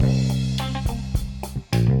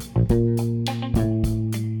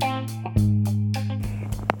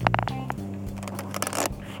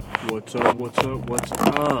What's up, what's up, what's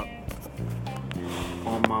up?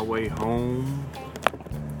 On my way home.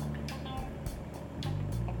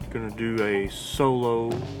 Gonna do a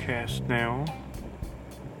solo cast now.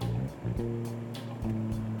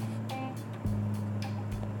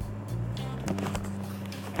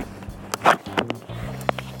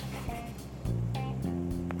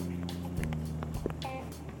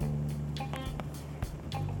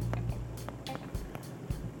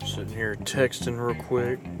 Sitting here texting real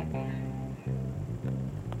quick.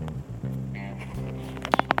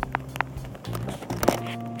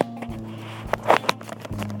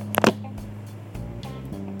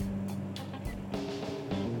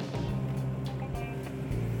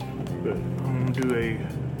 But I'm gonna do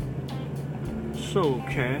a solo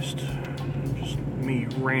cast. Just me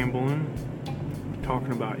rambling,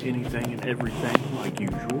 talking about anything and everything like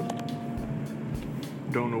usual.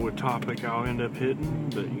 Don't know what topic I'll end up hitting,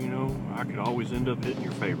 but you know, I could always end up hitting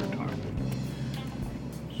your favorite topic.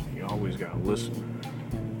 So you always gotta listen,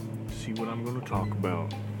 see what I'm gonna talk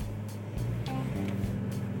about.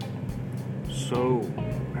 So,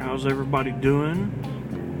 how's everybody doing?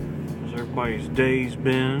 How's everybody's days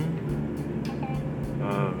been?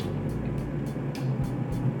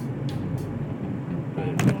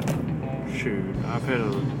 Shoot, I've had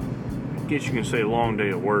I guess you can say a long day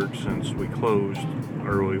at work since we closed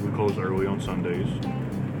early. We close early on Sundays.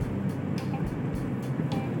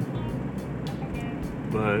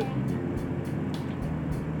 But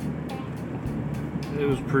it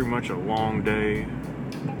was pretty much a long day.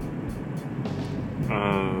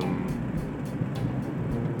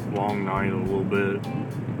 Long night a little bit.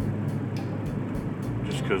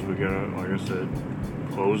 Just because we got, like I said,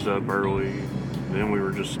 closed up early. Then we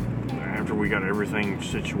were just, after we got everything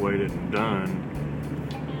situated and done,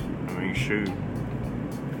 I mean, shoot,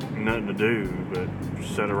 nothing to do but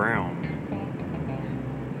sit around.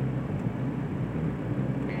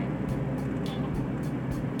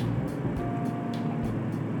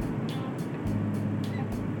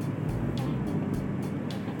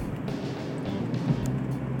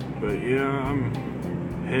 But yeah, I'm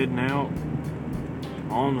heading out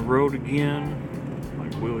on the road again,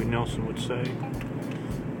 like Willie Nelson would say.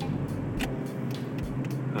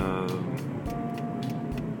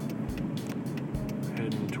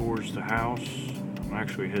 Heading towards the house. I'm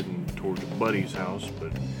actually heading towards a buddy's house,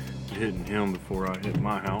 but hitting him before I hit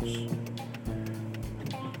my house.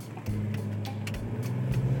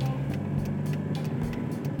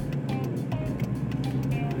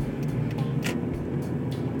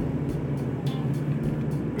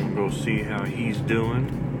 Gonna go see how he's doing,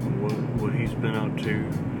 what he's been up to.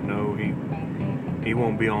 No, he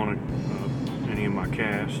won't be on any of my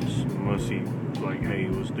casts unless he's like, hey,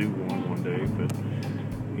 let's do one day. But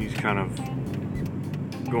he's kind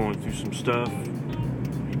of going through some stuff.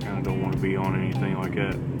 He kind of don't want to be on anything like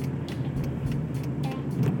that.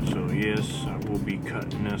 So yes, I will be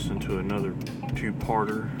cutting this into another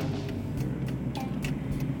two-parter.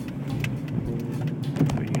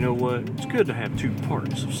 But you know what? It's good to have two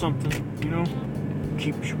parts of something, you know?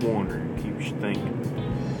 Keeps you wondering, keeps you thinking.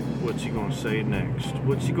 What's he gonna say next?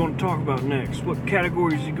 What's he gonna talk about next? What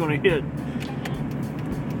category is he gonna hit?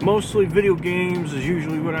 Mostly video games is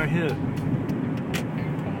usually what I hit.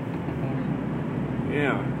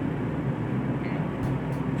 Yeah.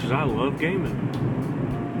 Because I love gaming.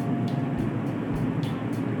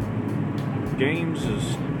 Games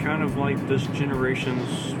is kind of like this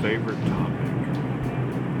generation's favorite topic.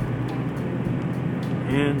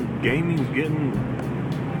 And gaming's getting,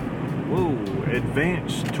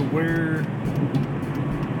 advanced to where,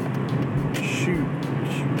 shoot,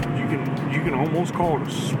 you can almost call it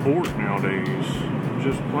a sport nowadays,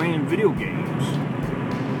 just playing video games.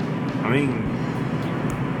 I mean,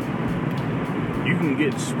 you can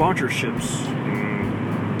get sponsorships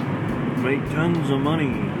and make tons of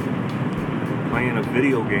money playing a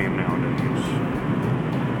video game nowadays.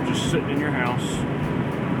 Just sitting in your house,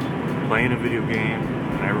 playing a video game,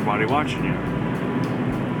 and everybody watching you.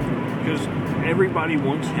 Because everybody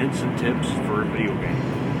wants hints and tips for a video game.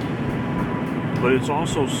 But it's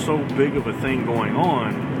also so big of a thing going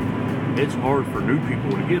on, it's hard for new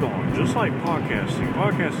people to get on. Just like podcasting.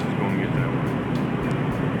 Podcasting is going to get that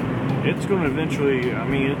way. It's going to eventually, I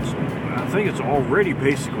think it's already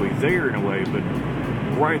basically there in a way, but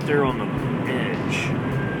right there on the edge.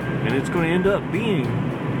 And it's going to end up being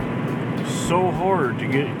so hard to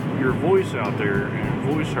get your voice out there and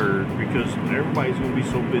voice heard because everybody's going to be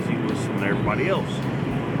so busy listening to everybody else.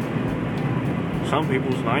 Some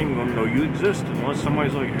people's not even going to know you exist unless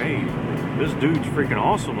somebody's like, hey, this dude's freaking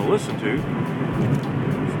awesome to listen to.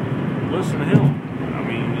 Listen to him. I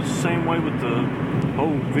mean, it's the same way with the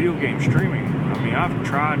whole video game streaming. I mean, I've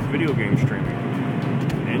tried video game streaming.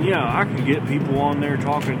 And yeah, I can get people on there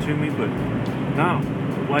talking to me, but not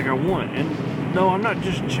like I want. And no, I'm not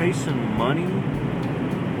just chasing money.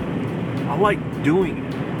 I like doing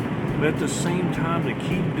it. But at the same time, to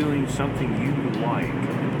keep doing something you like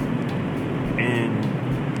and,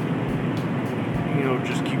 you know,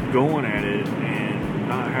 just keep going at it and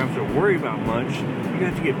not have to worry about much, you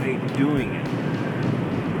have to get paid doing it.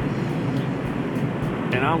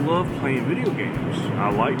 And I love playing video games. I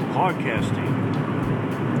like podcasting.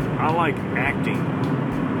 I like acting.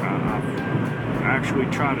 I've actually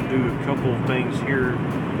tried to do a couple of things here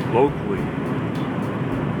locally,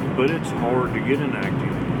 but it's hard to get in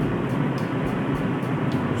acting.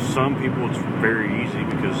 Some people it's very easy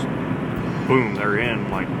because, boom, they're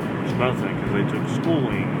in like it's nothing because they took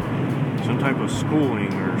schooling, some type of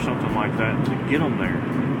schooling or something like that to get them there.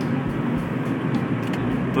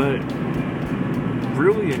 But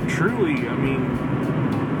really and truly, I mean,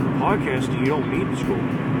 podcasting, you don't need school.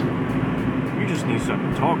 You just need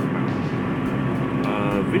something to talk about.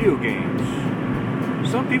 Video games.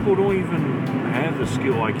 Some people don't even have the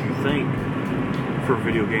skill like you think for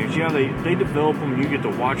video games. Yeah, they develop them. You get to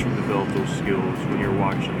watch them develop those skills when you're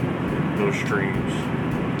watching those streams.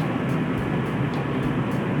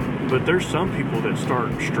 But there's some people that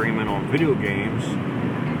start streaming on video games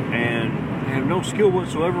and have no skill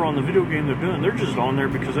whatsoever on the video game they're doing. They're just on there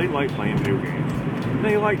because they like playing video games. And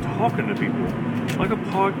they like talking to people. Like a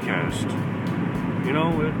podcast. You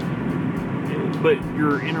know, but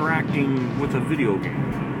you're interacting with a video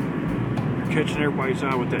game. You're catching everybody's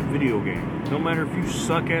eye with that video game. No matter if you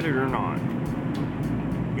suck at it or not.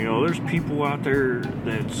 You know, there's people out there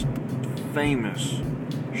that's famous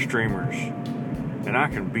streamers. And I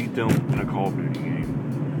can beat them in a Call of Duty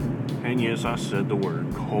game. And yes, I said the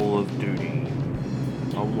word Call of Duty.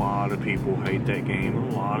 A lot of people hate that game. A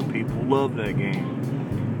lot of people love that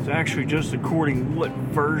game. It's actually just according what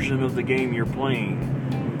version of the game you're playing,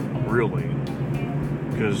 really.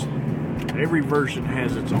 Because every version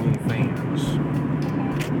has its own fans.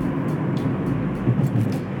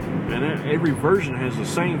 And every version has the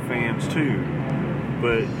same fans too.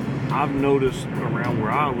 But I've noticed around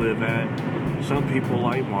where I live at, some people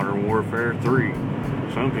like Modern Warfare 3.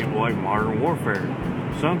 Some people like Modern Warfare.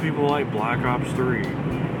 Some people like Black Ops 3.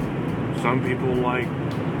 Some people like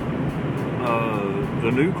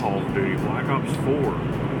the new Call of Duty, Black Ops 4.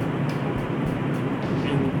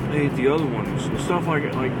 And they hate the other ones and stuff like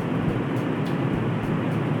it. Like,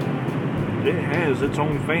 it has its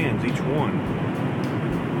own fans, each one.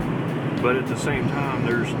 But at the same time,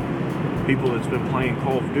 there's people that's been playing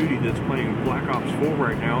Call of Duty that's playing Black Ops 4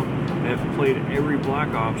 right now that have played every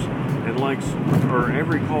Black Ops and likes, or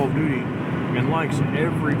every Call of Duty and likes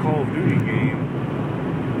every Call of Duty game,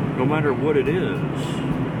 no matter what it is.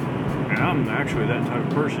 And I'm actually that type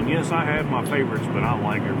of person. Yes, I have my favorites, but I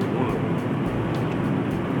like every one of them.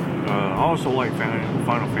 I also like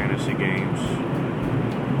Final Fantasy games.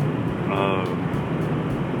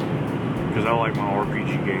 Because I like my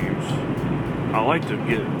RPG games. I like to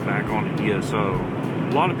get back on ESO.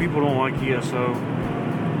 A lot of people don't like ESO.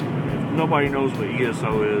 If nobody knows what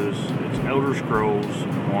ESO is, it's Elder Scrolls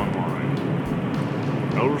Online.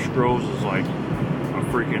 Elder Scrolls is like a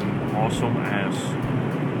freaking awesome ass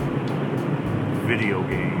video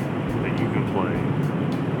game that you can play.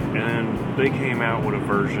 And they came out with a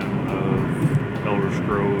version of Elder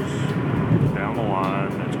Scrolls down the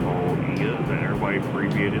line that's called ESO, that everybody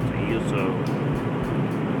abbreviated to ESO.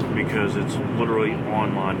 Because it's literally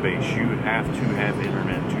online based. You have to have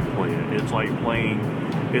internet to play it. It's like playing,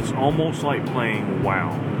 it's almost like playing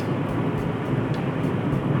WoW.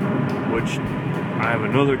 Which, I have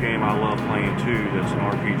another game I love playing too, that's an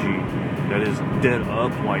RPG, that is dead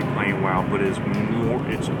up like playing WoW, but it's more,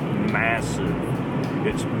 it's massive.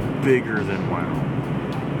 It's bigger than WoW.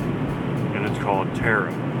 And it's called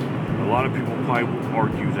Terra. A lot of people probably will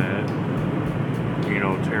argue that, you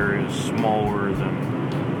know, Terra is smaller than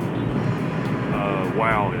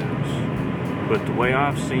WoW is. But the way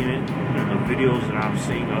I've seen it, and the videos that I've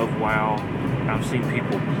seen of WoW, I've seen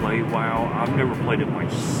people play WoW. I've never played it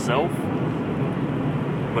myself,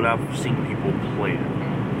 but I've seen people play it.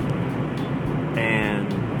 And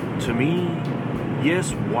to me,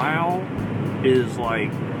 yes, WoW is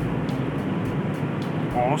like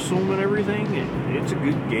awesome and everything. It's a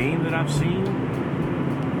good game that I've seen.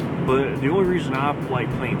 But the only reason I like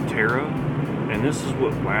playing Terra, and this is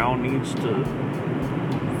what WoW needs to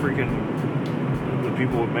freaking, the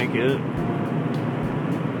people that make it,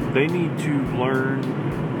 they need to learn,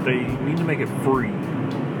 they need to make it free,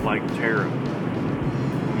 like Terra.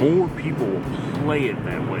 more people will play it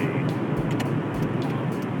that way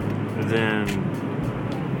than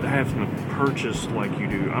having to purchase like you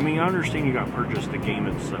do. I mean, I understand you got to purchase the game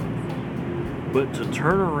itself, but to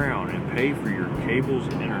turn around and pay for your cables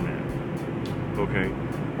and internet, okay,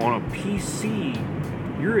 on a PC,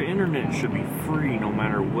 your internet should be free no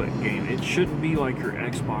matter what game. It shouldn't be like your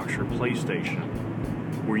Xbox or PlayStation,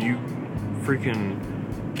 where you freaking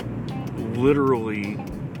literally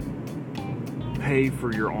pay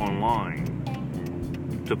for your online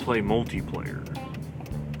to play multiplayer.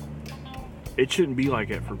 It shouldn't be like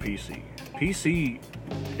that for PC. PC,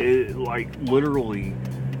 like literally,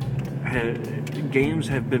 games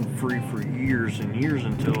have been free for years and years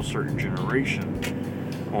until a certain generation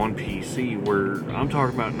on PC, where I'm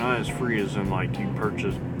talking about not as free as in like you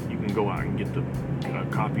can go out and get a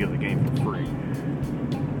copy of the game for free.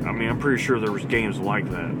 I mean, I'm pretty sure there was games like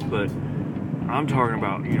that, but I'm talking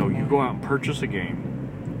about, you go out and purchase a game,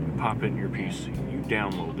 you pop it in your PC, you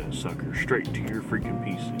download that sucker straight to your freaking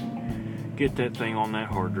PC. Get that thing on that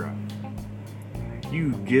hard drive.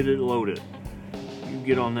 You get it loaded. You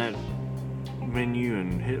get on that menu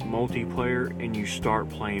and hit multiplayer, and you start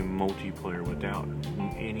playing multiplayer without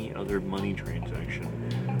any other money transaction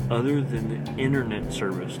other than the internet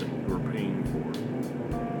service that you are paying for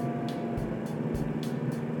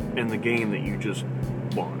and the game that you just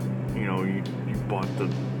bought. You bought the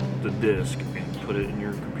disc and put it in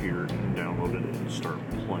your computer and downloaded it and started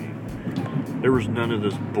playing. There was none of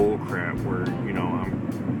this bull crap where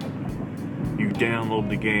you download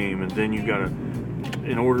the game and then you gotta,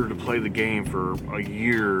 in order to play the game for a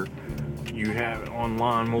year, you have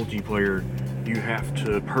online multiplayer, you have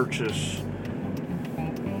to purchase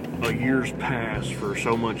a year's pass for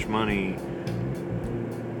so much money.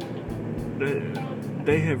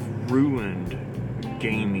 They have ruined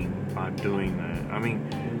gaming by doing that. I mean,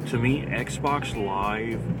 to me, Xbox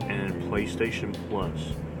Live and PlayStation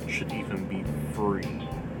Plus should even be free.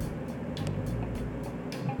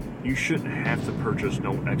 You shouldn't have to purchase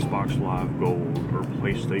no Xbox Live Gold or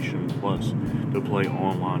PlayStation Plus to play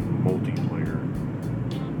online multiplayer.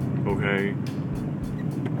 Okay?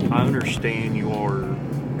 I understand you are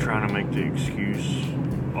trying to make the excuse,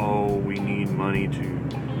 oh, we need money to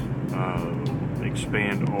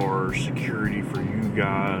expand our security for you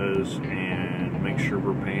guys and make sure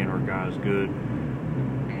we're paying our guys good.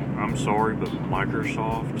 I'm sorry, but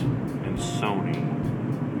Microsoft and Sony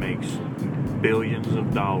makes billions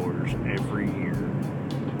of dollars every year.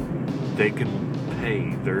 They can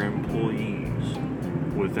pay their employees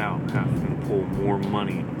without having to pull more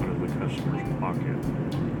money out of the customer's pocket.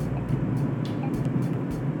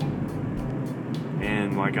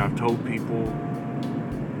 And like I've told people,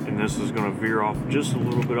 and this is going to veer off just a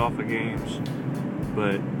little bit off of games,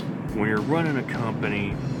 but when you're running a company,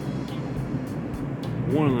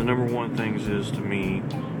 one of the number one things is, to me,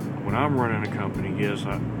 when I'm running a company, yes,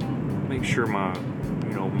 I make sure my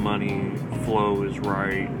money flow is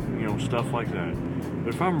right, stuff like that.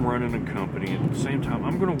 But if I'm running a company, at the same time,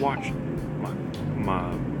 I'm going to watch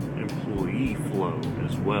my employee flow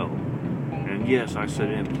as well. And yes, I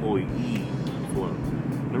said employee flow.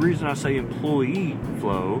 The reason I say employee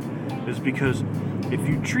flow is because if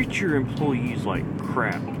you treat your employees like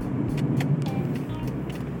crap,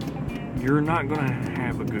 you're not going to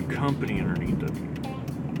have a good company underneath of you.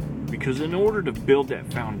 Because in order to build that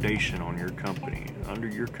foundation on your company, under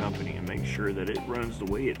your company, and make sure that it runs the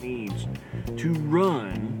way it needs to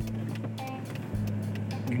run,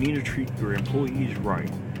 you need to treat your employees right.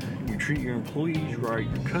 You treat your employees right,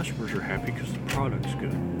 your customers are happy because the product's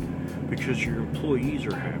good. Because your employees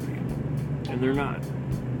are happy. And they're not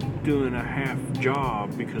doing a half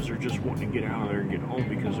job because they're just wanting to get out of there and get home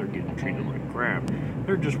because they're getting treated like crap.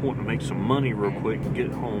 They're just wanting to make some money real quick and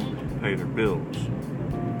get home, pay their bills.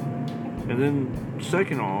 And then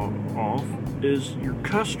second off is your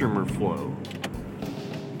customer flow.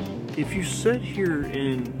 If you sit here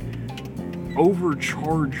and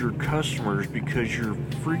overcharge your customers because you're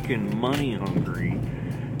freaking money hungry,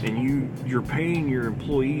 and you're paying your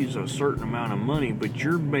employees a certain amount of money, but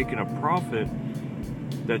you're making a profit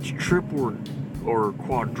that's triple or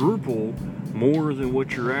quadruple more than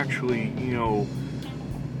what you're actually,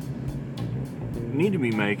 need to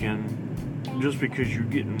be making, just because you're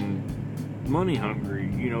getting money hungry,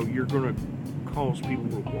 you're going to cause people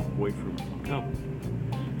to walk away from the company.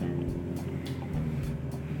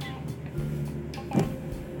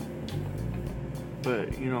 But,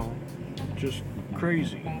 just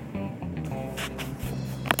crazy.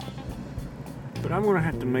 But I'm going to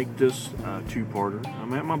have to make this two-parter.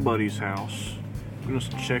 I'm at my buddy's house. I'm going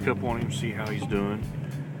to check up on him, see how he's doing.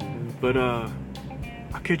 But I'll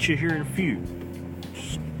catch you here in a few.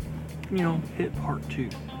 Just hit part 2.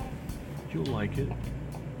 You'll like it.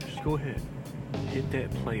 Just go ahead. Hit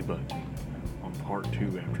that play button on part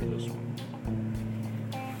 2 after this one.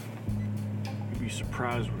 You'll be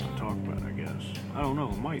surprised what I talk about, I guess. I don't know.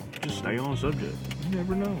 It might just stay on subject. You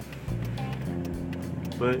never know.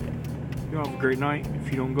 But y'all have a great night.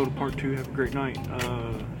 If you don't go to part 2, have a great night.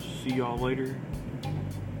 See y'all later.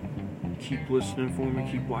 Keep listening for me.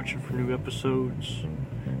 Keep watching for new episodes.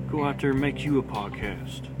 Go out there and make you a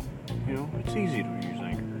podcast. It's easy to use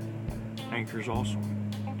Anchor. Anchor's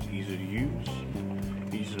awesome. It's easy to use.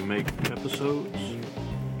 Easy to make episodes.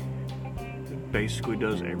 It basically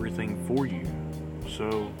does everything for you.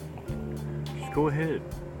 So, just go ahead.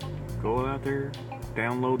 Go out there.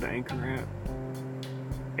 Download the Anchor app.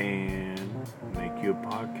 And make you a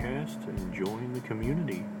podcast and join the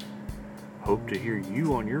community. Hope to hear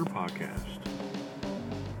you on your podcast.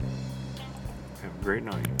 Have a great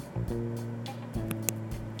night.